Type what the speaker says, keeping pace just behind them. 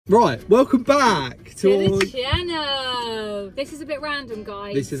Right, welcome back to the channel. This is a bit random,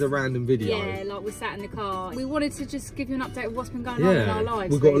 guys. This is a random video. Yeah, like we're sat in the car. We wanted to just give you an update of what's been going on in our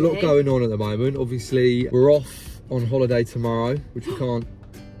lives. We've got a lot going on at the moment. Obviously, we're off on holiday tomorrow, which we can't.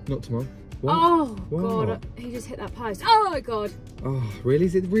 Not tomorrow. What? Oh God, he just hit that post. Oh my God. Oh, really?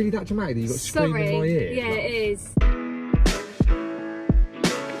 Is it really that dramatic that you got screaming in my ear? Yeah, it is.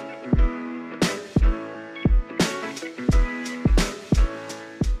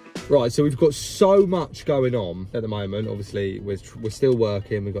 Right, so we've got so much going on at the moment. Obviously, we're still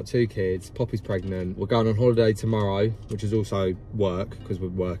working. We've got 2 kids. Poppy's pregnant. We're going on holiday tomorrow, which is also work because we're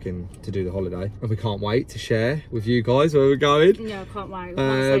working to do the holiday. And we can't wait to share with you guys where we're going. No, I can't wait. We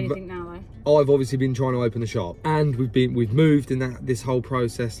can't say anything now, though. I've obviously been trying to open the shop, and we've moved in this whole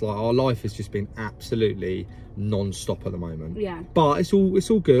process. Like, our life has just been absolutely non-stop at the moment. Yeah, but it's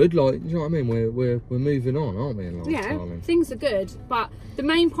all good. Like, you know what I mean? We're moving on, aren't we, in life, yeah, darling? Things are good. But the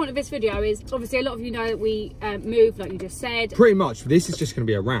main point of this video is obviously a lot of you know that we moved, like you just said. Pretty much. This is just going to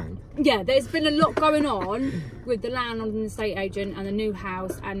be a rant. Yeah, there's been a lot going on with the landlord and the estate agent and the new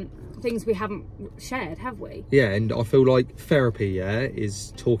house and things we haven't shared, have we? Yeah, and I feel like therapy, yeah,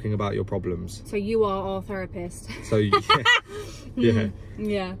 is talking about your problems. So you are our therapist. So yeah,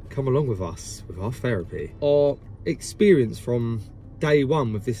 yeah. Come along with us with our therapy. Our experience from day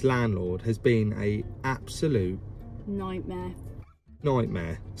one with this landlord has been a absolute nightmare.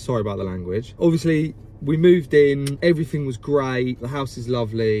 Sorry about the language. Obviously, we moved in, everything was great, the house is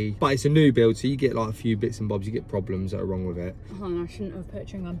lovely, but it's a new build, so you get like a few bits and bobs, you get problems that are wrong with it. Oh no, I shouldn't have put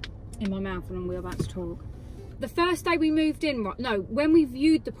chewing gum in my mouth when we were about to talk. The first day we moved in, when we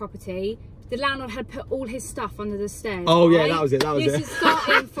viewed the property, the landlord had put all his stuff under the stairs. Oh right? Yeah, that was it. This is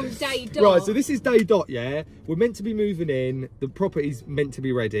starting from day dot. Right, so this is day dot, yeah. We're meant to be moving in. The property's meant to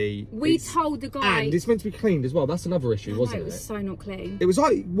be ready. We told the guy, and it's meant to be cleaned as well. That's another issue, wasn't it? It was so not clean. It was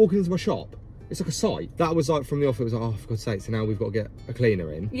like walking into my shop. It's like a site. That was like from the off. It was like, oh, for God's sake! So now we've got to get a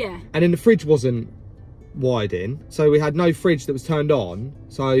cleaner in. Yeah. And then the fridge wasn't wired in, so we had no fridge that was turned on,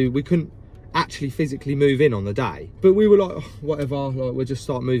 so we couldn't actually physically move in on the day. But we were like, oh, whatever, like we'll just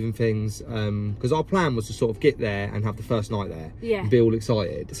start moving things, because our plan was to sort of get there and have the first night there, yeah, and be all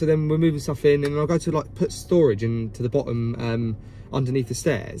excited. So then we're moving stuff in, and I go to like put storage into the bottom underneath the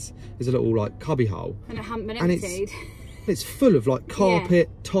stairs. There's a little like cubby hole, and it hadn't been emptied. It's full of like carpet,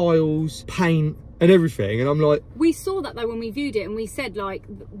 tiles, paint and everything, and I'm like, we saw that though when we viewed it, and we said like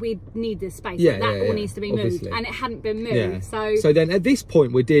we need this space, yeah, like, that all needs to be moved, and it hadn't been moved. So then at this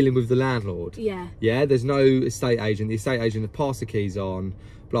point we're dealing with the landlord. Yeah, there's no estate agent. The estate agent has passed the keys on,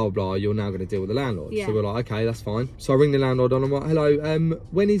 blah blah, you're now going to deal with the landlord. So we're like, okay, that's fine. So I ring the landlord on, I'm like, hello,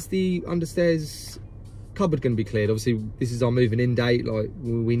 when is the understairs cupboard going to be cleared? Obviously this is our moving in date, like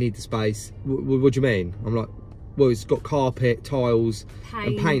we need the space. What do you mean? I'm like, well, it's got carpet, tiles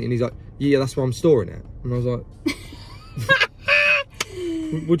and paint. And he's like, yeah, that's where I'm storing it. And I was like,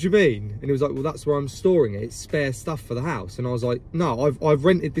 what do you mean? And he was like, well, that's where I'm storing it. It's spare stuff for the house. And I was like, no, I've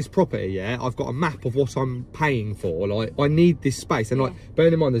rented this property, yeah? I've got a map of what I'm paying for. Like, I need this space. And like,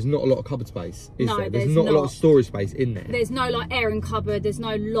 bearing in mind, there's not a lot of cupboard space, is there? There's not a lot of storage space in there. There's no like airing cupboard. There's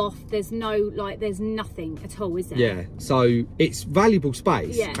no loft. There's no like, there's nothing at all, is there? Yeah. So it's valuable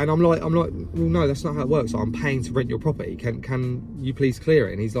space. Yeah. And I'm like, well, no, that's not how it works. Like, I'm paying to rent your property. Can you please clear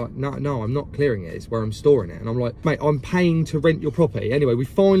it? And he's like, no, I'm not clearing it. It's where I'm storing it. And I'm like, mate, I'm paying to rent your property. Anyway, we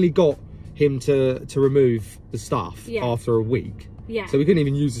finally got him to remove the stuff after a week. Yeah. So we couldn't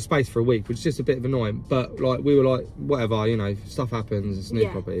even use the space for a week, which is just a bit of annoying. But like, we were like, whatever, you know, stuff happens, it's new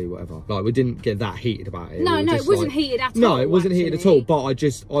property, whatever. Like, we didn't get that heated about it. No, it wasn't heated at all. No, it wasn't heated at all. But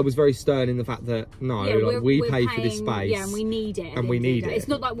I was very stern in the fact that like we pay for this space. Yeah, and we need it. And we need it. It's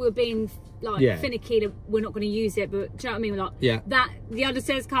not like we're being like finicky that we're not going to use it, but do you know what I mean? Like, that the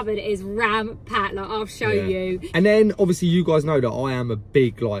understairs cupboard is ram packed. Like, I'll show you. And then obviously you guys know that I am a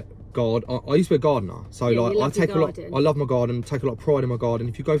big like I used to be a gardener, so like I love my garden, take a lot of pride in my garden.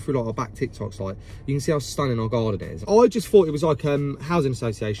 If you go through like our back TikToks, like you can see how stunning our garden is. I just thought it was like housing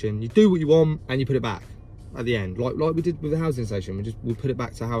association. You do what you want and you put it back at the end, like we did with the housing association. We put it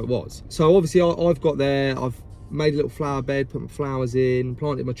back to how it was. So obviously I've got there, I've made a little flower bed, put my flowers in,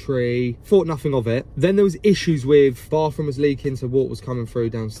 planted my tree, thought nothing of it. Then there was issues with bathroom was leaking, so water was coming through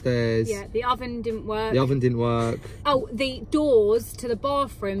downstairs. Yeah, the oven didn't work. The oven didn't work. Oh, the doors to the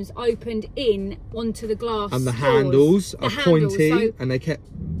bathrooms opened in onto the glass. And the handles are pointy, and they kept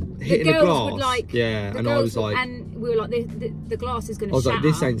hitting the glass. Would like, yeah, and I was like, and we were like, the glass is going to shatter. I was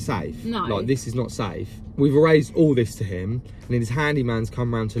like, this ain't safe. No, like this is not safe. We've raised all this to him, and then his handyman's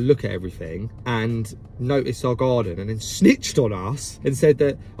come round to look at everything and noticed our garden, and then snitched on us and said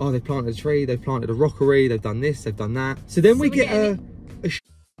that, oh, they've planted a tree, they've planted a rockery, they've done this, they've done that. So then we get a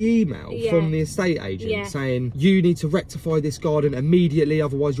email from the estate agent saying you need to rectify this garden immediately,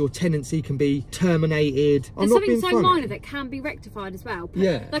 otherwise your tenancy can be terminated. There's something so minor that can be rectified as well.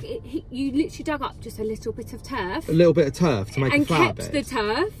 Yeah, like you literally dug up just a little bit of turf, to make a flower bed, and kept the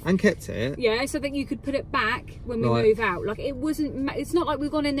turf and kept it, yeah, so that you could put it back when we move out. Like it's not like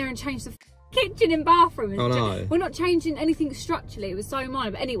we've gone in there and changed the kitchen and bathroom. I know. We're not changing anything structurally. It was so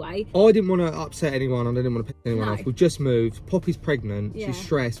minor. But anyway, I didn't want to upset anyone. I didn't want to piss anyone off. We've just moved. Poppy's pregnant. She's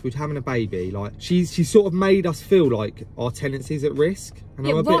stressed. We're having a baby. Like she sort of made us feel like our tenancy's at risk. And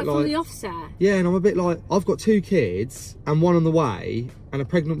I'm a bit from the offset. Yeah, and I'm a bit like, I've got 2 kids and one on the way and a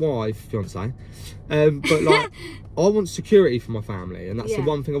pregnant wife, fiance. But like, I want security for my family, and that's the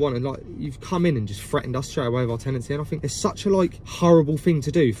one thing I want. And like, you've come in and just threatened us straight away with our tenancy, and I think it's such a like horrible thing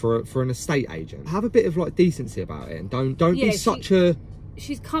to do for an estate agent. Have a bit of like decency about it, and don't be such a.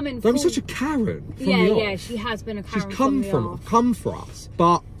 She's coming. Don't be such a Karen. From yeah, she has been a Karen. She's come for us,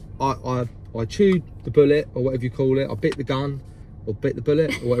 but I chewed the bullet, or whatever you call it. I bit the gun, or bit the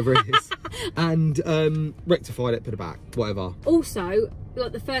bullet, or whatever it is, and rectified it, put it back, whatever. Also,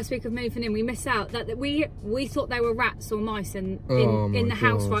 like the first week of moving in, we missed out that we thought they were rats or mice in the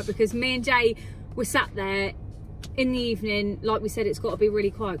house, right? Because me and Jay were sat there in the evening, like we said, it's got to be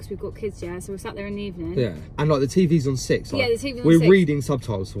really quiet because we've got kids, yeah. So we're sat there in the evening. Yeah, and like the TV's on 6. Like, yeah, the TV's on 6. We're reading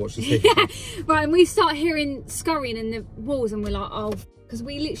subtitles to watch the TV. Yeah, right. And we start hearing scurrying in the walls, and we're like, oh, because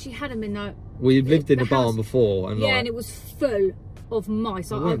we literally had them in the. We've lived in the barn before, and yeah, and it was full of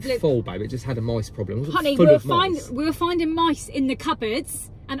mice. It wasn't full, babe. It just had a mice problem. It wasn't Honey, full we were finding mice in the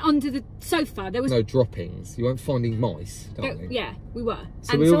cupboards and under the sofa. There was no droppings. You weren't finding mice, darling. Yeah, we were.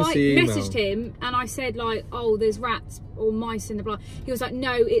 So and we so I messaged him and I said like, oh, there's rats or mice in the blood. He was like,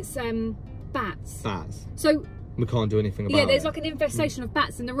 no, it's bats. Bats. So we can't do anything about it. Yeah, there's like an infestation of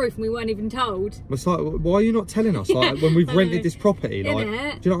bats in the roof and we weren't even told. It's like, why are you not telling us? Like, when we've rented this property, like,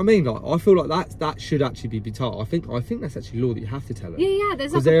 do you know what I mean? Like, I feel like that should actually be told. I think that's actually law that you have to tell them. Yeah,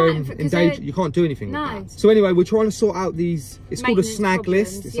 there's like a button in danger. You can't do anything with that. So anyway, we're trying to sort out these. It's called a snag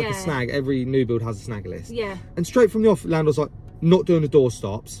list. It's like a snag. Every new build has a snag list. Yeah. And straight from the off, landlord's like, not doing the door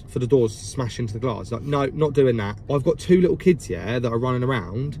stops for the doors to smash into the glass. Like, no, not doing that. I've got 2 little kids here that are running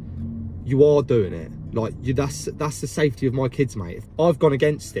around. You are doing it. Like, that's the safety of my kids, mate. I've gone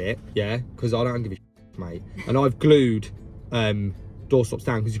against it, yeah, because I don't give a shit, mate. And I've glued door stops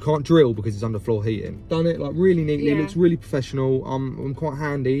down because you can't drill because it's underfloor heating. Done it like really neatly. It looks really professional. I'm quite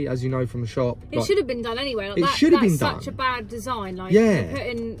handy, as you know, from the shop. It like, should have been done anyway. Like, it should have been done. That's such a bad design. Like,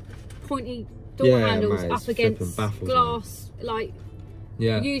 putting pointy door handles up against glass, like.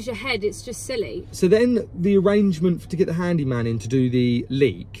 Yeah. Use your head, it's just silly. So then the arrangement to get the handyman in to do the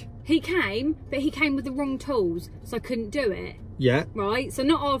leak. He came, but he came with the wrong tools, so I couldn't do it. Yeah. Right? So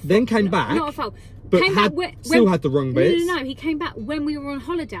not our fault. Then came back. Not our fault. But still had the wrong bits. No, he came back when we were on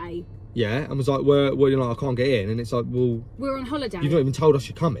holiday. Yeah, and was like, well, you're like, I can't get in. And it's like, well... We're on holiday. You've not even told us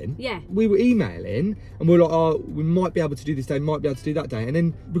you're coming. Yeah. We were emailing, and we were like, oh, we might be able to do this day, might be able to do that day. And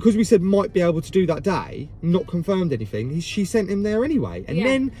then, because we said might be able to do that day, not confirmed anything, she sent him there anyway. And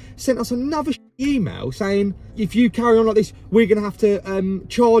then sent us another email saying, if you carry on like this, we're going to have to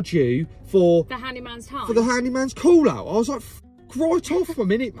charge you for... the handyman's time. For the handyman's call-out. I was like... right off a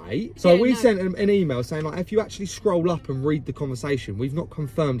minute, mate. So we sent him an email saying, like, if you actually scroll up and read the conversation, we've not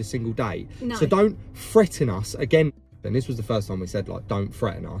confirmed a single date. No. So don't threaten us again. And this was the first time we said, like, don't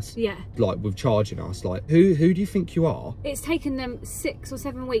threaten us. Yeah. Like, with charging us. Like, who do you think you are? It's taken them 6 or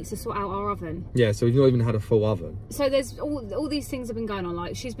 7 weeks to sort out our oven. Yeah, so we've not even had a full oven. So there's all these things have been going on.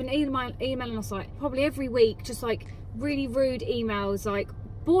 Like, she's been emailing us, like, probably every week, just, like, really rude emails, like,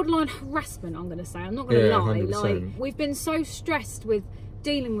 borderline harassment, I'm gonna say. I'm not gonna lie. 100%. Like, we've been so stressed with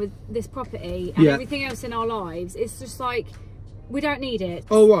dealing with this property and everything else in our lives. It's just like, we don't need it.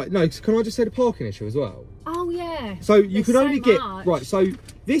 Oh right, no, can I just say the parking issue as well? Oh yeah. So you could only get right. So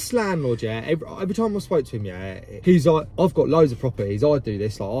this landlord, yeah, every time I spoke to him, yeah, he's like, I've got loads of properties. I do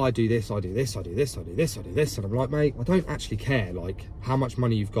this, like I do this, I do this, I do this, I do this, I do this, and I'm like, mate, I don't actually care, like how much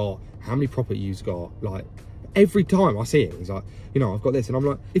money you've got, how many property you've got, like. Every time I see him, he's like, you know, I've got this. And I'm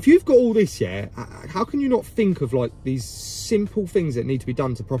like, if you've got all this, yeah, how can you not think of, like, these simple things that need to be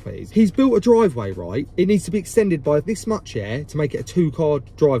done to properties? He's built a driveway, right? It needs to be extended by this much, yeah, to make it a 2-car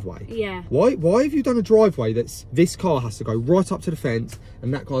driveway. Yeah. Why have you done a driveway that's, this car has to go right up to the fence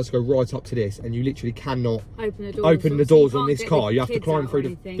and that car has to go right up to this, and you literally cannot open the doors on this car. You have to climb through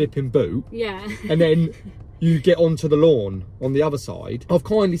the flipping boot. Yeah. And then you get onto the lawn on the other side. I've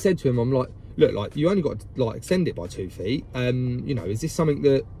kindly said to him, I'm like, look, like, you only got to, like, extend it by 2 feet. You know, is this something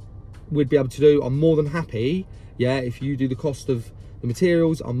that we'd be able to do? I'm more than happy, yeah, if you do the cost of the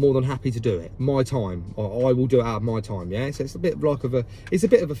materials, I'm more than happy to do it. My time, I will do it out of my time, yeah? So it's a bit of like it's a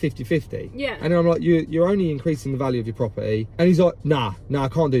bit of a 50-50. Yeah. And I'm like, you're only increasing the value of your property. And he's like, nah, I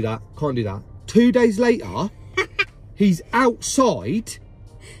can't do that, can't do that. 2 days later, he's outside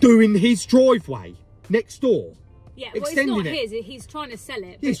doing his driveway next door. Yeah, well, it's not his, he's trying to sell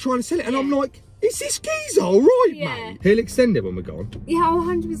it. Yeah, he's trying to sell it, and I'm like, is this geezer all right, mate? He'll extend it when we're gone. Yeah,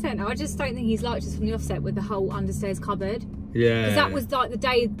 100%. I just don't think he's liked us from the offset with the whole understairs cupboard. Yeah. Because that was like the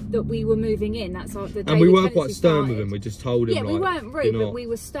day that we were moving in. That's like the day. And we were quite stern with him. We just told him. Yeah, like, we weren't rude, but we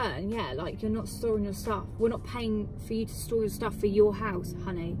were stern. Yeah, like, you're not storing your stuff. We're not paying for you to store your stuff for your house,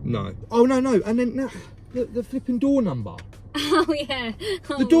 honey. No. Oh no. And then the flipping door number. Oh yeah.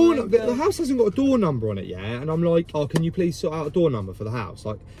 The house hasn't got a door number on it yet, and I'm like, oh, can you please sort out a door number for the house?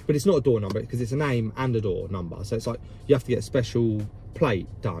 Like, but it's not a door number because it's a name and a door number, so it's like you have to get a special plate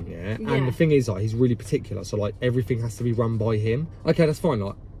done, yeah. And the thing is, like, he's really particular, so like everything has to be run by him. Okay, that's fine.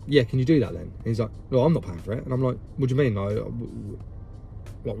 Like, yeah, can you do that then? And he's like, no, I'm not paying for it. And I'm like, what do you mean? Like,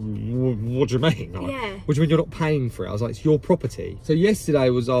 what do you mean? Like, what do you mean you're not paying for it? I was like, it's your property. So yesterday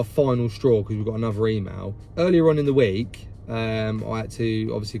was our final straw because we got another email earlier on in the week. I had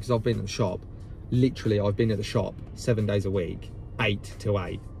to, obviously, because I've been at the shop, literally I've been at the shop 7 days a week, 8 till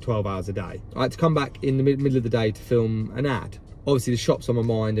 8, 12 hours a day. I had to come back in the middle of the day to film an ad. Obviously the shop's on my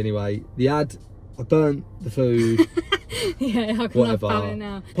mind anyway. The ad, I burnt the food. Yeah, I can laugh about it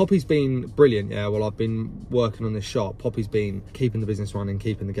now. Poppy's been brilliant, yeah. Well, I've been working on this shop. Poppy's been keeping the business running,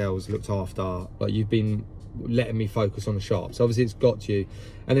 keeping the girls looked after. Like, you've been letting me focus on the shop, so obviously it's got to you.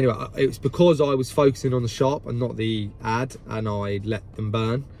 And anyway, it's because I was focusing on the shop and not the ad, and I let them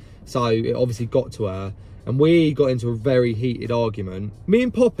burn, so it obviously got to her, and we got into a very heated argument. Me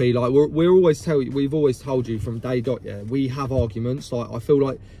and Poppy, like, we've always told you from day dot, yeah, we have arguments. Like, I feel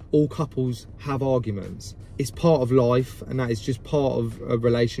like all couples have arguments. It's part of life, and that is just part of a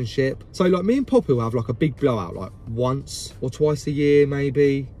relationship. So like, me and Poppy will have like a big blowout, like once or twice a year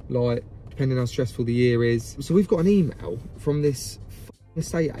maybe, like, depending how stressful the year is. So we've got an email from this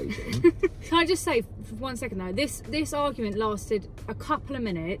estate agent. Can I just say for 1 second though, this argument lasted a couple of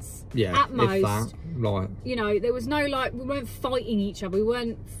minutes, at most. If that, like, you know, there was no, like, we weren't fighting each other, we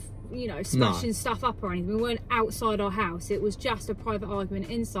weren't, you know, smashing stuff up or anything, we weren't outside our house. It was just a private argument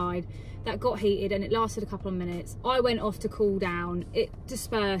inside that got heated, and it lasted a couple of minutes. I went off to cool down, it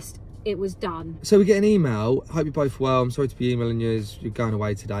dispersed, it was done. So we get an email, hope you're both well, I'm sorry to be emailing you as you're going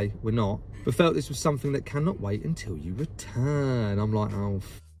away today. We're not, but felt this was something that cannot wait until you return. I'm like, oh,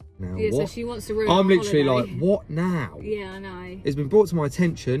 now yeah, what? So she wants to ruin I'm literally holiday. Like, what now? Yeah, I know. It's been brought to my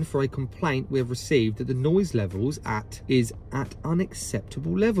attention for a complaint we have received that the noise levels is at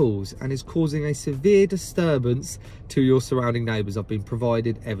unacceptable levels and is causing a severe disturbance to your surrounding neighbours. I've been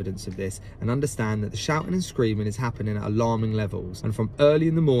provided evidence of this and understand that the shouting and screaming is happening at alarming levels and from early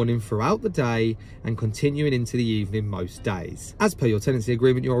in the morning throughout the day and continuing into the evening most days. As per your tenancy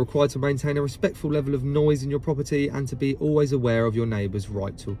agreement, you are required to maintain a respectful level of noise in your property and to be always aware of your neighbours'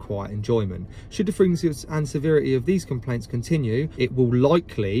 right to quiet enjoyment. Should the frequency and severity of these complaints continue, it will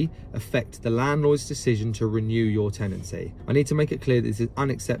likely affect the landlord's decision to renew your tenancy. I need to make it clear that this is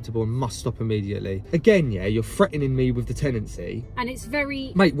unacceptable and must stop immediately. Again, yeah, you're threatening me with the tenancy. And it's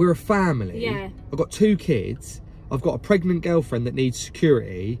very... Mate, we're a family. Yeah. I've got 2 kids. I've got a pregnant girlfriend that needs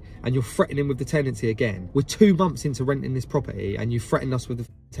security, and you're threatening with the tenancy again. We're 2 months into renting this property and you threatened us with the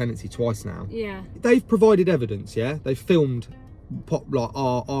tenancy twice now. Yeah. They've provided evidence, yeah? They've filmed like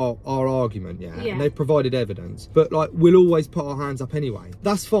our argument, yeah? And they've provided evidence, but like, we'll always put our hands up anyway.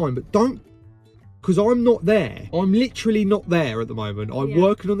 That's fine, but don't, because I'm not there. I'm literally not there at the moment. I'm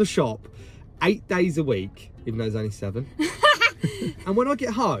working on the shop 8 days a week, even though there's only 7. And when I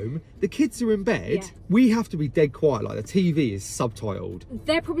get home, the kids are in bed. We have to be dead quiet, like the TV is subtitled.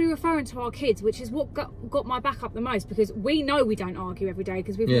 They're probably referring to our kids, which is what got my back up the most, because we know we don't argue every day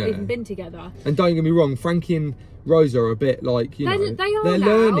because we've not even been together. And don't get me wrong, Frankie and Rosa are a bit like, you know,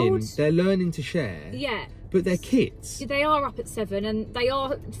 they're learning to share. Yeah. But they're kids. They are up at 7, and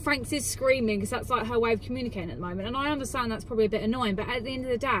Frank's is screaming because that's like her way of communicating at the moment. And I understand that's probably a bit annoying, but at the end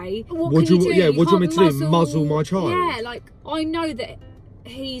of the day, what can you do? Yeah, what do you want me to do? Muzzle my child? Yeah, like, I know that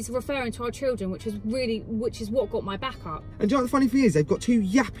he's referring to our children, which is what got my back up. And do you know what the funny thing is? They've got 2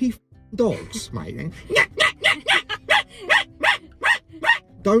 yappy dogs, mate.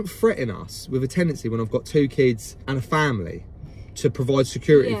 Don't threaten us with a tenancy when I've got 2 kids and a family to provide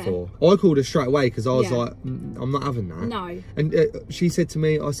security for. I called her straight away because I was like, I'm not having that. No. And she said to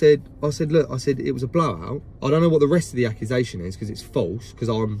me, I said, look, I said, it was a blowout. I don't know what the rest of the accusation is because it's false, because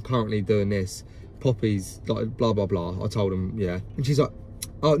I'm currently doing this. Poppy's like, blah, blah, blah. I told him, yeah. And she's like,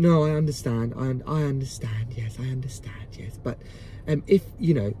 oh, no, I understand. I understand. Yes, I understand. Yes. But if,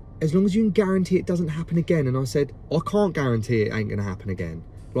 you know, as long as you can guarantee it doesn't happen again. And I said, I can't guarantee it ain't going to happen again.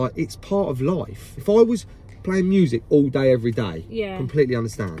 Like, it's part of life. If I was playing music all day, every day, completely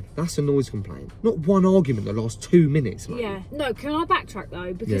understand. That's a noise complaint. Not one argument that lasts 2 minutes, mate. Yeah. No, can I backtrack,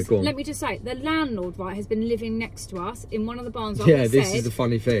 though? Because let me just say, the landlord, right, has been living next to us in one of the barns, like I said, this is the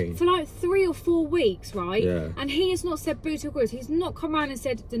funny thing. For like 3 or 4 weeks, right? Yeah. And he has not said boo to He's not come around and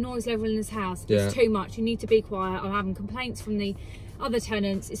said the noise level in this house is too much. You need to be quiet. I'm having complaints from the other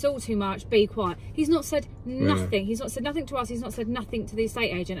tenants, it's all too much, be quiet. He's not said nothing. He's not said nothing to us. He's not said nothing to the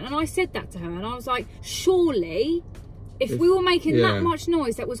estate agent. And I said that to her, and I was like, surely if we were making that much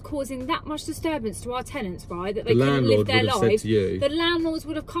noise that was causing that much disturbance to our tenants, right, that they couldn't live their lives, the landlords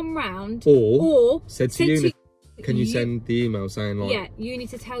would have come round or said to you, can you send the email saying, like, yeah, you need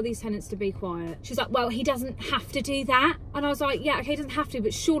to tell these tenants to be quiet. She's like, well, he doesn't have to do that. And I was like, yeah, okay, he doesn't have to,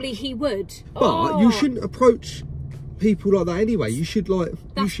 but surely he would. But you shouldn't approach people like that anyway. You should, like,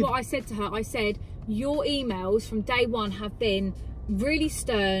 that's what I said to her. I said, your emails from day one have been really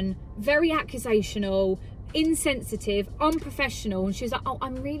stern, very accusational, insensitive, unprofessional. And she was like, oh,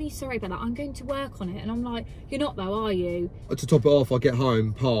 I'm really sorry about that, I'm going to work on it. And I'm like, you're not though, are you? To top it off, I get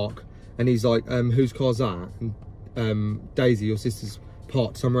home, park, and he's like, whose car's that? And Daisy, your sister's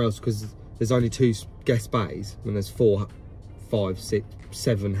parked somewhere else because there's only 2 guest bays when there's 4, 5, 6,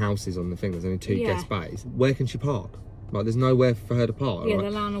 7 houses on the thing. There's only 2 guest bays. Where can she park? Like, there's nowhere for her to park. Yeah, like,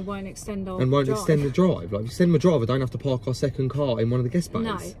 the landlord won't extend our and won't extend the drive. Like, if you send them a drive, I don't have to park our second car in one of the guest bays.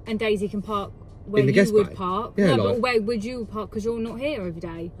 No, and Daisy can park where you would park. Yeah, no, like, but where would you park? Because you're not here every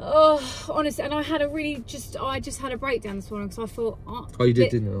day. Oh, honestly, and I had a really I just had a breakdown this morning because I thought, oh, you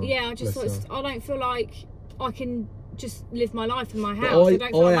did, didn't you? Yeah, I just thought, I don't feel like I can just live my life in my house. I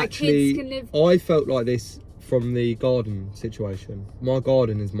don't feel like my kids can live. I felt like this from the garden situation. My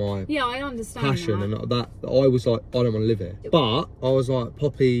garden is my I understand passion, that. and that I was like, I don't want to live here. But I was like,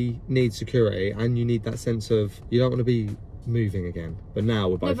 Poppy needs security, and you need that sense of, you don't want to be moving again. But now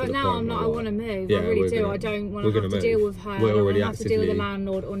we're both. No, but now I'm not. I want to move. I really do. I don't want to have to deal with her. I don't want to have to deal with the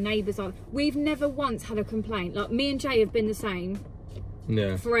landlord or neighbours. We've never once had a complaint. Like, me and Jay have been the same.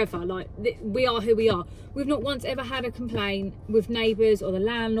 Yeah. Forever. Like, we are who we are. We've not once ever had a complaint with neighbours or the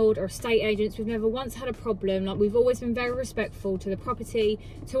landlord or estate agents. We've never once had a problem. Like, we've always been very respectful to the property,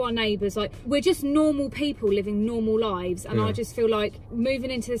 to our neighbours. Like, we're just normal people living normal lives, and I just feel like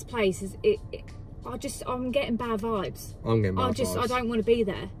moving into this place is I'm getting bad vibes. I'm getting bad vibes. I don't want to be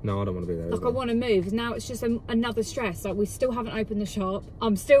there. No, I don't want to be there. Like, I want to move. Now it's just another stress. Like, we still haven't opened the shop.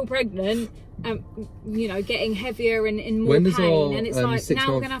 I'm still pregnant. You know, getting heavier and in more pain. And it's like, now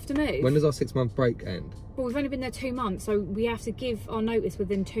we're going to have to move. When does our 6-month break end? Well, we've only been there 2 months, so we have to give our notice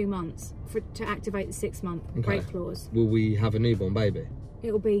within 2 months to activate the 6-month break clause. Will we have a newborn baby?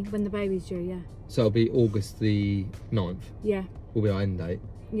 It'll be when the baby's due, yeah. So it'll be August the 9th? Yeah. Will be our end date?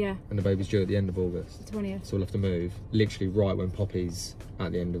 Yeah. And the baby's due at the end of August. The 20th. So we'll have to move literally right when Poppy's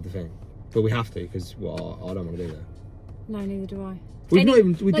at the end of the thing. But we have to, because, well, I don't want to be there. No, neither do I. We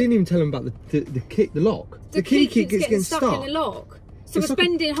didn't even tell them about the lock. The key keeps getting stuck in the lock. So we're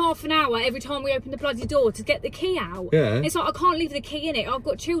spending half an hour every time we open the bloody door to get the key out. Yeah. It's like, I can't leave the key in it. I've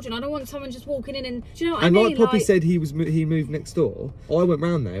got children. I don't want someone just walking in and, do you know what I mean? And like Poppy said, he moved next door. I went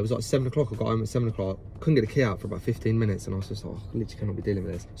round there. It was like 7 o'clock. I got home at 7 o'clock. Couldn't get the key out for about 15 minutes, and I was just like, I literally cannot be dealing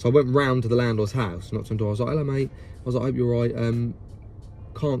with this. So I went round to the landlord's house, knocked on the door. I was like, hello, mate. I was like, I hope you're right. I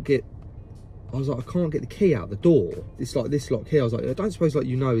can't get the key out the door. It's like this lock here. I was like, I don't suppose, like,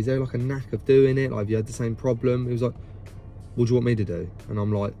 you know, is there like a knack of doing it? Like, have you had the same problem? He was like, what do you want me to do? And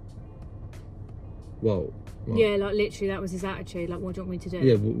I'm like, whoa. Like, yeah, like, literally, that was his attitude. Like, what do you want me to do?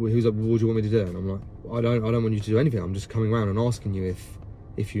 Yeah, he was like, what do you want me to do? And I'm like, I don't want you to do anything. I'm just coming around and asking you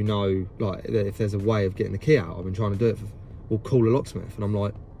if you know, like, if there's a way of getting the key out. I've been trying to do it we'll call a locksmith. And I'm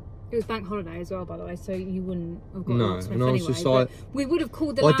like, it was bank holiday as well, by the way, so you wouldn't have got a locksmith and I was anyway. just like, we would have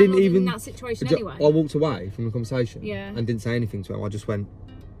called the landlord in that situation anyway. I walked away from the conversation, and didn't say anything to him. I just went,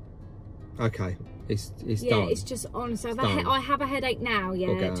 okay, it's done. Yeah, it's just, honestly, I have a headache now.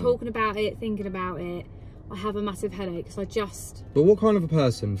 Yeah, talking about it, thinking about it, I have a massive headache because I just. But what kind of a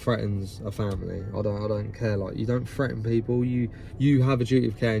person threatens a family? I don't care. Like, you don't threaten people. You have a duty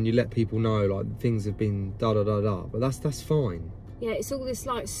of care and you let people know, like, things have been da da da da. But that's fine. Yeah, it's all this,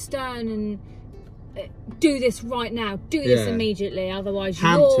 like, stern and do this right now, do this immediately, otherwise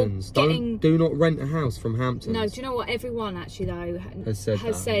Hamptons, you're getting... do not rent a house from Hamptons. No, do you know what? Everyone actually though has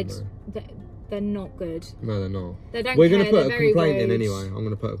said that they're not good. No, they're not. They don't We're care. going to put a complaint in anyway. I'm going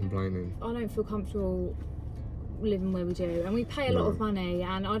to put a complaint in. I don't feel comfortable living where we do, and we pay a lot of money,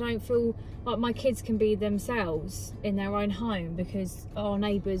 and I don't feel like my kids can be themselves in their own home because our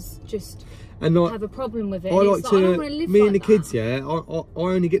neighbours just have a problem with it. I don't want to live me like and the kids, I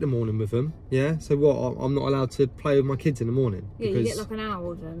only get the morning with them, so what, I'm not allowed to play with my kids in the morning? Because, you get like an hour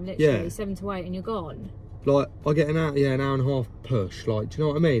with them, literally 7 to 8, and you're gone. Like, I get an hour and a half push, like, do you know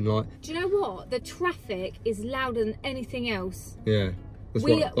what I mean? Like, do you know what? The traffic is louder than anything else. Yeah.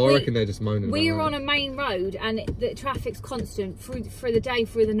 I reckon they're just moaning. We are on a main road, and the traffic's constant through the day,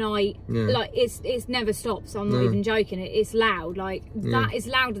 through the night. Like it's never stops. I'm not even joking. It's loud. Like that is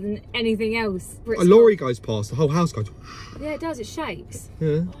louder than anything else. A lorry goes past, the whole house goes. Yeah, it does. It shakes.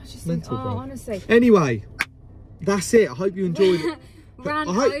 Yeah. I just think, honestly. Anyway, that's it. I hope you enjoyed it. Rant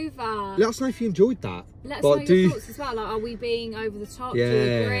over. Let us know if you enjoyed that. Let us know your thoughts as well. Like, are we being over the top? Yeah. Do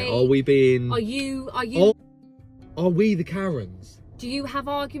you agree? Are we being? Are you? Are we the Karens? Do you have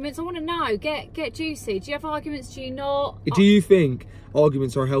arguments? I want to know. Get juicy. Do you have arguments? Do you not? Do you think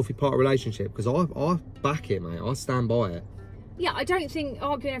arguments are a healthy part of a relationship? Because I back it, mate. I stand by it. Yeah, I don't think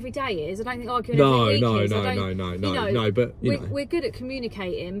arguing every day is. I don't think arguing every week is. No. But we're good at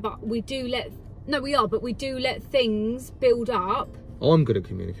communicating, but we do let. No, we are, but we do let things build up. I'm good at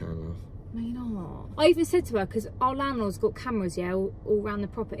communicating, love. No, you're not. I even said to her, because our landlord's got cameras, all around the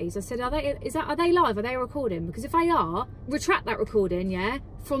properties. I said, are they live? Are they recording? Because if they are, retract that recording,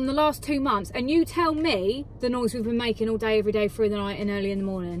 from the last 2 months, and you tell me the noise we've been making all day, every day, through the night and early in the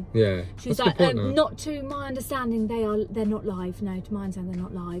morning. Yeah. She was like, not to my understanding, they're not live. No, to my understanding, they're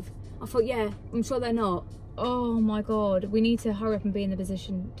not live. I thought, yeah, I'm sure they're not. Oh my God, we need to hurry up and be in the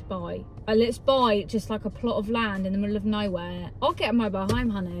position to buy. Let's buy just like a plot of land in the middle of nowhere. I'll get a mobile home,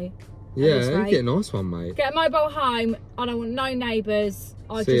 honey. Yeah, you get a nice one, mate. Get a mobile home. I don't want no neighbours.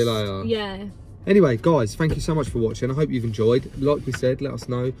 See you later. Yeah. Anyway, guys, thank you so much for watching. I hope you've enjoyed. Like we said, let us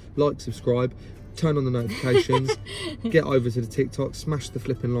know. Like, subscribe, turn on the notifications, get over to the TikTok, smash the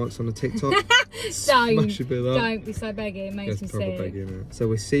flipping likes on the TikTok. Smash a bit of that. Don't be so beggy. It makes me sick. Begging, so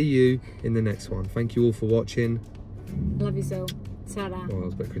we'll see you in the next one. Thank you all for watching. Love you so. Ta-da. Oh, that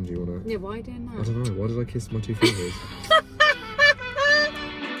was a bit cringy, wasn't it? Yeah, why are you doing that? I don't know. Why did I kiss my 2 fingers?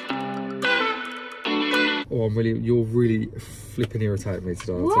 Oh, you're really flipping irritating me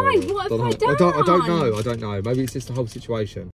today. Why? What have I done? I don't know. Maybe it's just the whole situation.